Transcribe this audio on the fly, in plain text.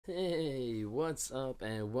Hey, what's up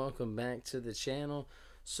and welcome back to the channel.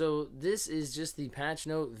 So this is just the patch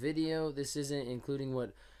note video. This isn't including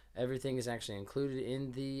what everything is actually included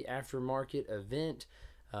in the aftermarket event.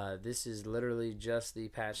 This is literally just the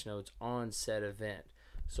patch notes on said event.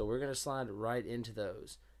 So we're going to slide right into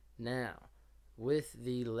those. Now, with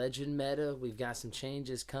the legend meta, we've got some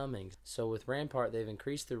changes coming. So with Rampart, they've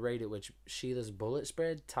increased the rate at which Sheila's bullet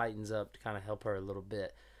spread tightens up to kind of help her a little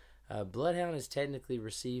bit. Bloodhound has technically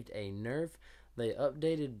received a nerf. They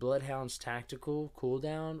updated Bloodhound's tactical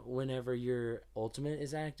cooldown whenever your ultimate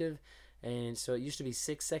is active, and so it used to be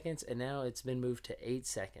 6 seconds, and now it's been moved to 8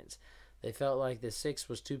 seconds. They felt like the 6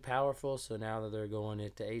 was too powerful, so now that they're going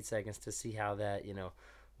into 8 seconds to see how that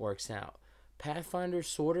works out. Pathfinder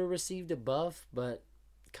sorta received a buff, but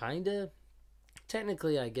kinda.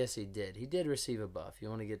 Technically, I guess he did. He did receive a buff. You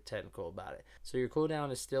want to get technical about it. So your cooldown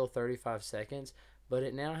is still 35 seconds, but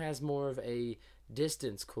it now has more of a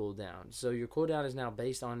distance cooldown. So your cooldown is now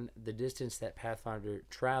based on the distance that Pathfinder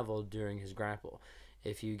traveled during his grapple.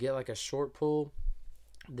 If you get like a short pull,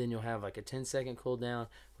 then you'll have like a 10-second cooldown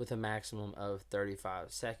with a maximum of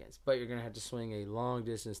 35 seconds. But you're going to have to swing a long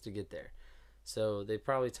distance to get there. So they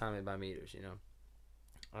probably time it by meters,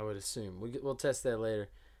 I would assume. We'll test that later,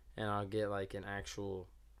 and I'll get like an actual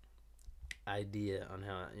idea on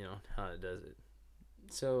how it does it.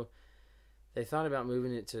 So they thought about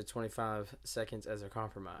moving it to 25 seconds as a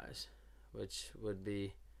compromise, which would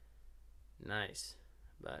be nice.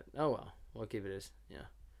 But oh well, we'll keep it as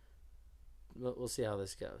We'll see how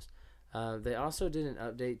this goes. They also did an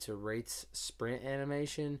update to Wraith's sprint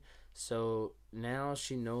animation, so now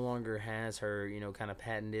she no longer has her kind of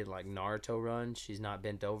patented like Naruto run. She's not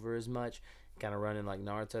bent over as much, kind of running like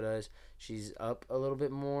Naruto does. She's up a little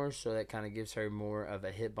bit more, so that kind of gives her more of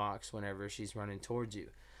a hitbox whenever she's running towards you.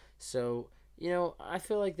 So I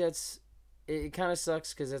feel like it kind of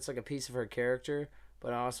sucks because that's like a piece of her character,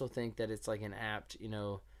 but I also think that it's like an apt,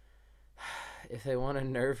 if they want to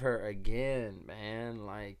nerf her again, man,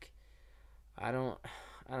 like I don't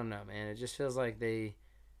know, man. It just feels like I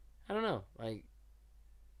don't know, like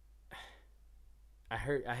I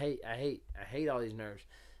hate all these nerfs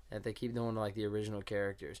that they keep doing to like the original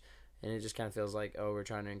characters. And it just kind of feels like, oh, we're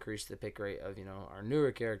trying to increase the pick rate of our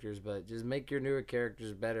newer characters, but just make your newer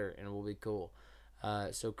characters better, and we'll be cool.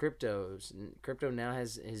 So Crypto now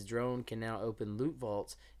has his drone can now open loot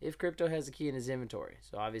vaults if Crypto has the key in his inventory.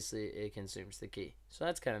 So obviously it consumes the key. So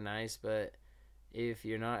that's kind of nice. But if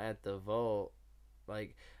you're not at the vault,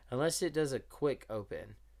 like unless it does a quick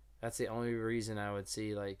open, that's the only reason I would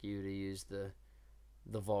see like you to use the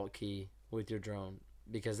vault key with your drone,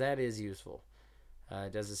 because that is useful.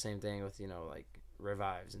 It does the same thing with like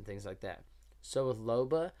revives and things like that. So with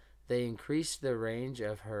Loba, they increased the range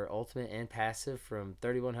of her ultimate and passive from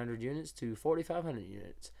 3,100 units to 4,500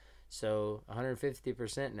 units. So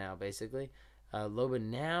 150% now, basically. Loba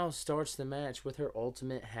now starts the match with her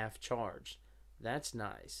ultimate half charged. That's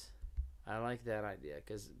nice. I like that idea,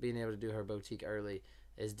 because being able to do her boutique early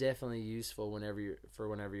is definitely useful whenever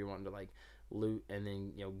you're wanting to like loot and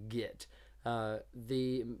then get.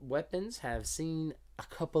 The weapons have seen a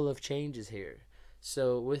couple of changes here.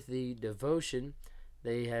 So with the Devotion,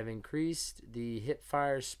 they have increased the hip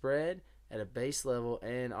fire spread at a base level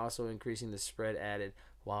and also increasing the spread added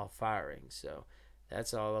while firing. So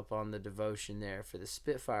that's all up on the Devotion there. For the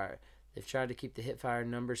Spitfire, they've tried to keep the hip fire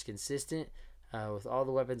numbers consistent with all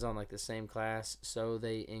the weapons on like the same class. So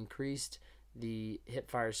they increased the hip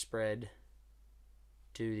fire spread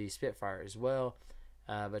to the Spitfire as well.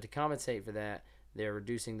 But to compensate for that, they're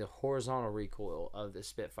reducing the horizontal recoil of the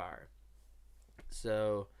Spitfire.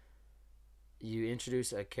 So you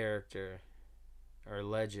introduce a character or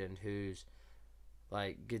legend who's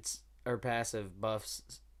like gets her passive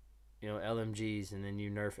buffs, LMGs, and then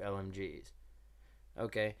you nerf LMGs.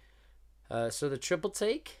 Okay. So the triple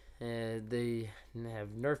take, they have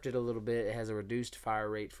nerfed it a little bit. It has a reduced fire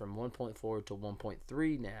rate from 1.4 to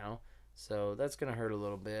 1.3 now. So that's going to hurt a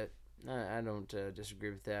little bit. I don't disagree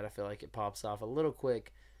with that. I feel like it pops off a little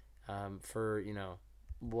quick for,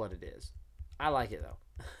 what it is. I like it, though.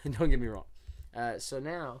 Don't get me wrong. So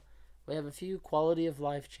now we have a few quality of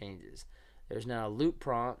life changes. There's now a loot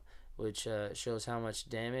prompt, which shows how much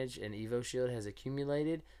damage an Evo shield has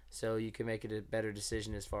accumulated, so you can make it a better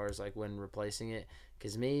decision as far as like when replacing it.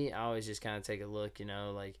 Because me, I always just kind of take a look,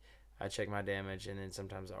 like I check my damage, and then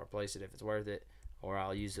sometimes I'll replace it if it's worth it, or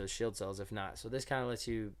I'll use those shield cells if not. So this kind of lets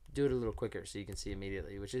you do it a little quicker so you can see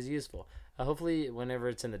immediately, which is useful. Hopefully whenever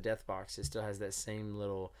it's in the death box, it still has that same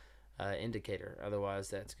little indicator. Otherwise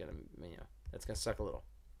that's gonna suck a little.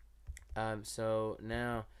 So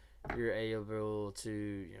now you're able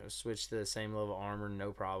to switch to the same level armor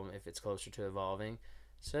no problem if it's closer to evolving.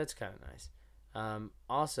 So that's kind of nice.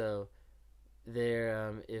 Also,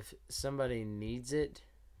 there if somebody needs it,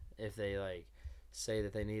 if they like say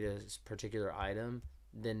that they need a particular item,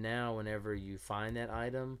 then now whenever you find that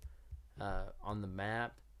item on the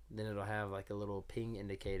map, then it'll have like a little ping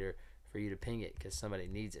indicator for you to ping it because somebody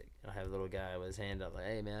needs it. I'll have a little guy with his hand up like,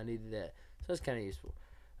 hey man, I needed that. So it's kind of useful.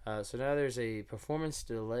 So now there's a performance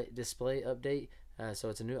display update. So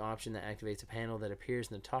it's a new option that activates a panel that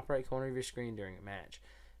appears in the top right corner of your screen during a match.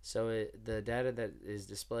 So the data that is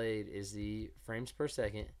displayed is the frames per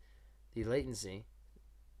second, the latency,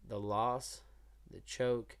 the loss, the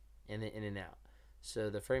choke, and the in and out. So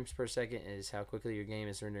the frames per second is how quickly your game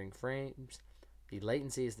is rendering frames. The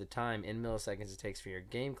latency is the time in milliseconds it takes for your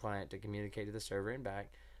game client to communicate to the server and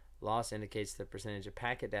back. Loss indicates the percentage of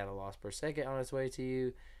packet data lost per second on its way to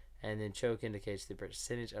you. And then choke indicates the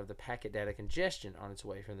percentage of the packet data congestion on its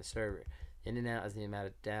way from the server. In and out is the amount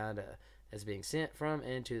of data that's being sent from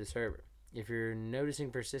and to the server. If you're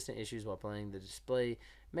noticing persistent issues while playing, the display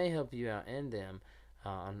may help you out and them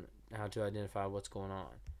on how to identify what's going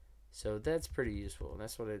on. So that's pretty useful.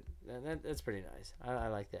 That's what that's pretty nice. I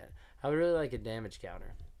like that. I would really like a damage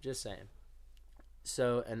counter. Just saying.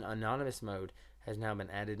 So an anonymous mode has now been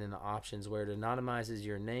added in the options where it anonymizes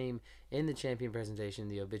your name in the champion presentation,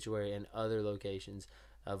 the obituary, and other locations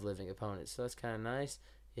of living opponents. So that's kind of nice.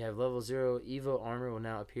 You have level 0 Evo armor will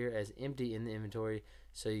now appear as empty in the inventory,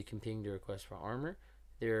 so you can ping to request for armor.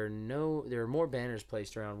 There are more banners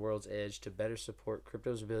placed around World's Edge to better support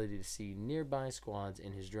Crypto's ability to see nearby squads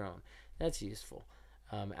in his drone. That's useful.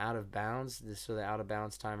 Out of bounds, so the out of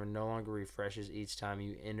bounds timer no longer refreshes each time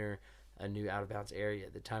you enter a new out of bounds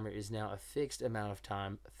area. The timer is now a fixed amount of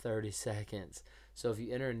time, 30 seconds. So if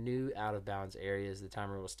you enter new out of bounds areas, the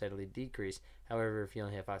timer will steadily decrease. However, if you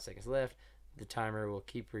only have 5 seconds left, the timer will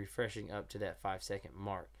keep refreshing up to that 5-second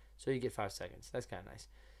mark. So you get 5 seconds. That's kind of nice.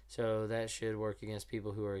 So that should work against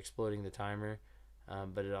people who are exploiting the timer,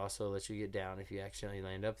 but it also lets you get down if you accidentally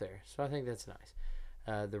land up there. So I think that's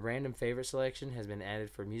nice. The random favorite selection has been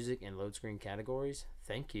added for music and load screen categories.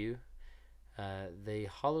 Thank you. The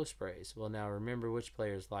hollow sprays will now remember which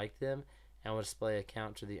players like them and will display a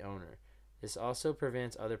count to the owner. This also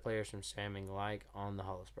prevents other players from spamming like on the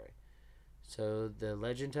hollow spray. So the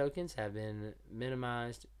legend tokens have been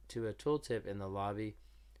minimized to a tooltip in the lobby.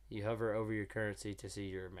 You hover over your currency to see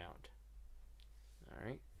your amount.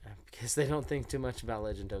 Alright, I guess they don't think too much about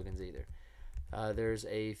legend tokens either. There's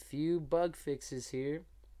a few bug fixes here.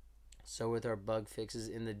 So with our bug fixes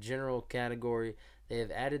in the general category, they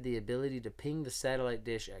have added the ability to ping the satellite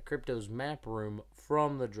dish at Crypto's map room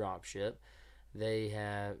from the dropship. They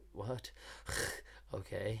have... What?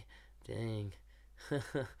 Okay. Dang.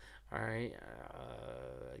 Alright.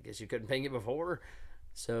 I guess you couldn't ping it before.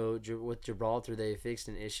 So with Gibraltar, they fixed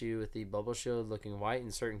an issue with the bubble shield looking white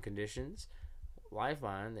in certain conditions.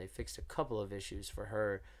 Lifeline, they fixed a couple of issues for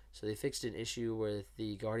her. So they fixed an issue with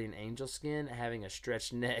the Guardian Angel skin having a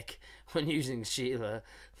stretched neck when using Sheila.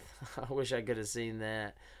 I wish I could have seen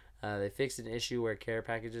that. They fixed an issue where care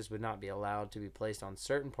packages would not be allowed to be placed on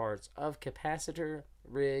certain parts of capacitor,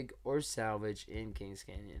 rig, or salvage in Kings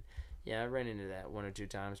Canyon. Yeah, I ran into that 1 or 2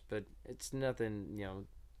 times, but it's nothing,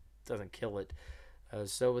 doesn't kill it.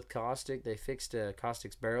 So with Caustic, they fixed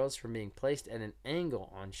Caustic's barrels from being placed at an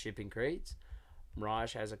angle on shipping crates.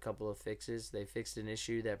 Mirage has a couple of fixes. They fixed an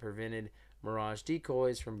issue that prevented Mirage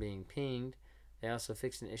decoys from being pinged. They also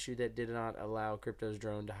fixed an issue that did not allow Crypto's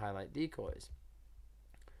drone to highlight decoys.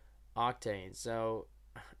 Octane. So,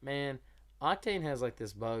 man, Octane has like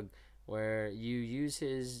this bug where you use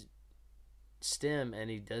his stem and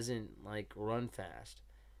he doesn't like run fast.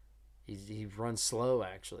 He runs slow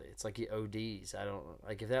actually. It's like he ODs. I don't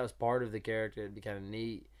like if that was part of the character, it'd be kind of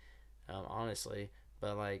neat, honestly.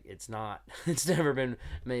 But like it's not. It's never been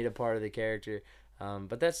made a part of the character.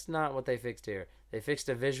 But that's not what they fixed here. They fixed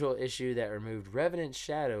a visual issue that removed Revenant's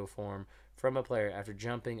shadow form from a player after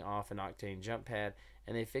jumping off an Octane jump pad,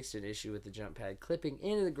 and they fixed an issue with the jump pad clipping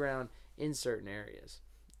into the ground in certain areas.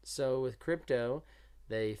 So with Crypto,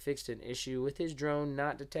 they fixed an issue with his drone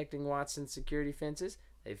not detecting Watson's security fences.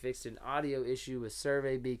 They fixed an audio issue with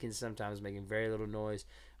survey beacons sometimes making very little noise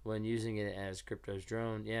when using it as Crypto's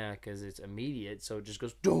drone. Yeah, because it's immediate, so it just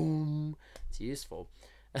goes doom. It's useful.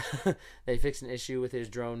 They fixed an issue with his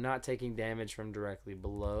drone not taking damage from directly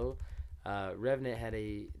below. Revenant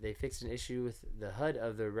they fixed an issue with the HUD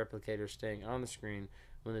of the replicator staying on the screen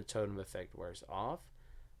when the totem effect wears off.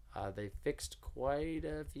 They fixed quite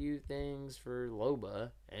a few things for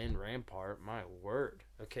Loba and Rampart. My word.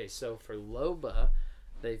 Okay, so for Loba,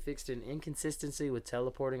 They fixed an inconsistency with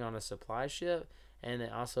teleporting on a supply ship, and they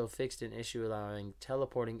also fixed an issue allowing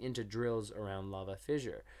teleporting into drills around lava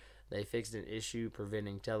fissure. They fixed an issue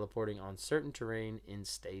preventing teleporting on certain terrain in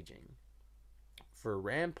staging. For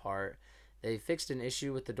Rampart, they fixed an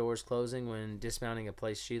issue with the doors closing when dismounting a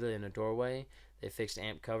placed Sheila in a doorway. They fixed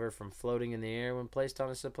amp cover from floating in the air when placed on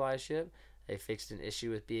a supply ship. They fixed an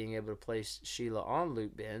issue with being able to place Sheila on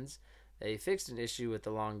loot bins. They fixed an issue with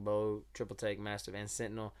the longbow, triple take, mastiff, and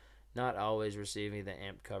sentinel not always receiving the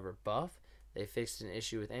amp cover buff. They fixed an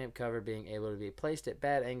issue with amp cover being able to be placed at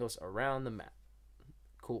bad angles around the map.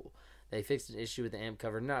 Cool. They fixed an issue with the amp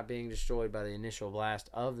cover not being destroyed by the initial blast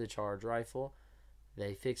of the charge rifle.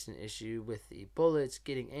 They fixed an issue with the bullets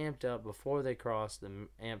getting amped up before they cross the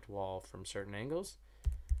amped wall from certain angles.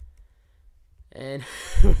 And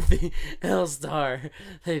with the L-Star,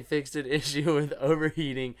 they fixed an issue with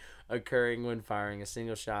overheating occurring when firing a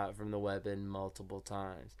single shot from the weapon multiple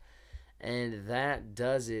times. And that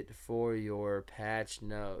does it for your patch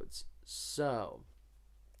notes. So,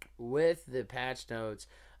 with the patch notes,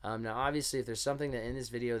 now obviously if there's something that in this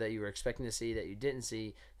video that you were expecting to see that you didn't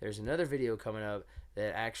see, there's another video coming up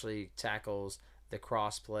that actually tackles the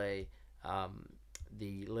crossplay,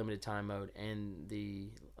 the limited time mode, and the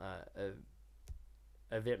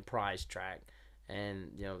event prize track,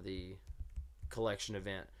 and the collection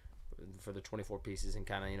event for the 24 pieces, and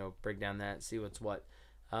kind of break down that, see what's what.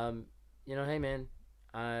 Hey man,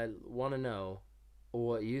 I want to know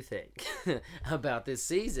what you think about this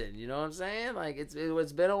season. You know what I'm saying? Like,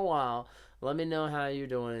 it's been a while. Let me know how you're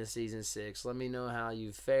doing in season 6. Let me know how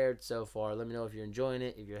you've fared so far. Let me know if you're enjoying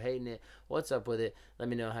it, if you're hating it, what's up with it. Let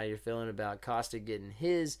me know how you're feeling about Caustic getting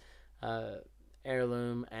his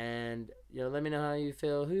heirloom, and let me know how you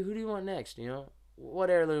feel. Who do you want next? What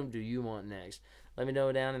heirloom do you want next? Let me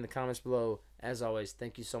know down in the comments below. As always,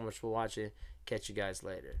 thank you so much for watching. Catch you guys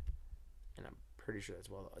later. And I'm pretty sure that's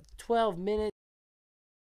 12 minutes.